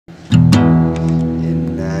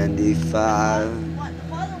95.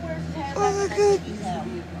 Was it good?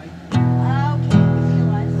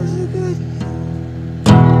 Was it good?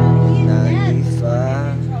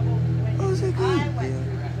 95. Was it good?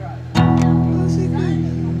 Was it good?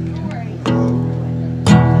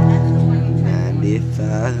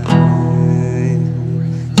 95.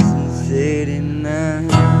 Since 89.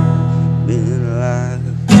 Been alive.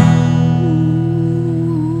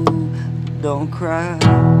 Ooh, don't cry.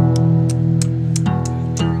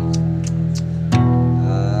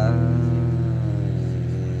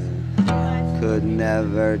 Could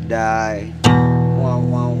never die. Wah,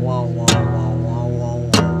 wah, wah, wah, wah, wah, wah,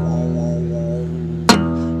 wah, wah, wah.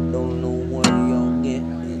 Don't know where y'all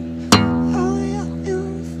getting all your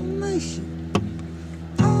information.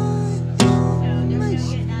 All your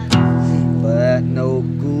information. But no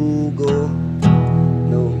Google,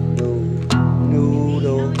 no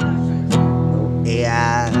Noodle, no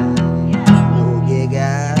AI, no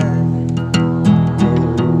Giga,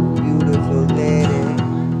 no beautiful lady.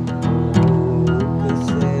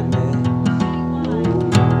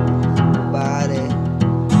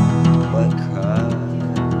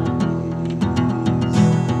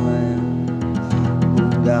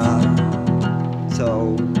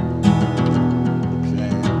 Told the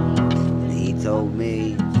plan, and he told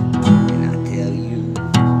me, and I tell you,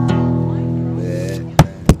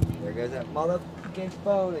 there goes that motherfucking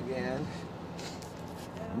phone again.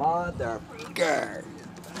 Motherfucker.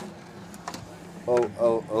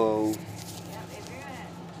 Oh.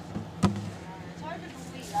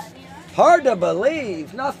 Hard to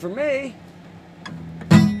believe, not for me.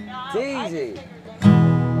 It's easy.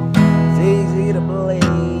 It's easy to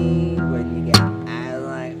believe when you got eyes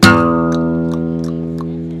like.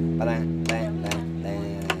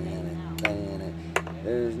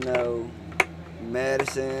 There's no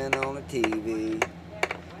medicine on the TV.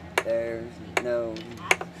 There's no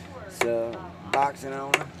boxing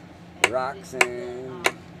on the Roxanne.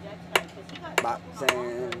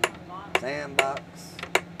 Boxing. Sandbox.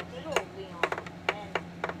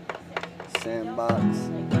 Sandbox.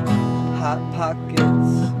 Hot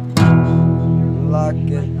pockets.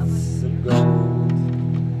 Lockets of gold.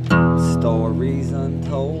 Stories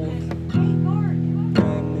untold.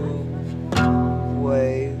 Brand new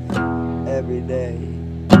wave every day.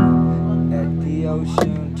 At the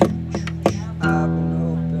ocean, I've been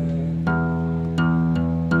hoping.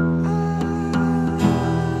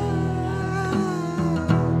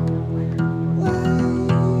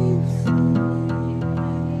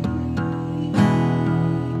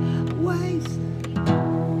 Waves.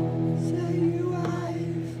 Say your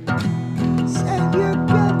wife. Say your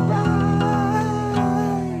goodbye.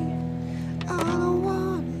 I don't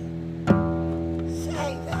want it.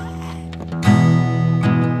 Say that.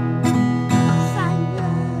 Say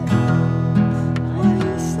that. What do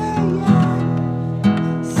you say?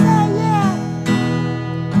 Say it.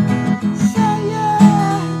 Say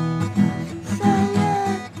it. Say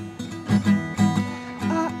it.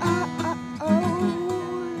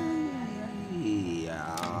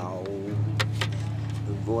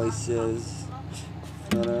 The voices.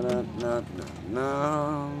 Na na na na na.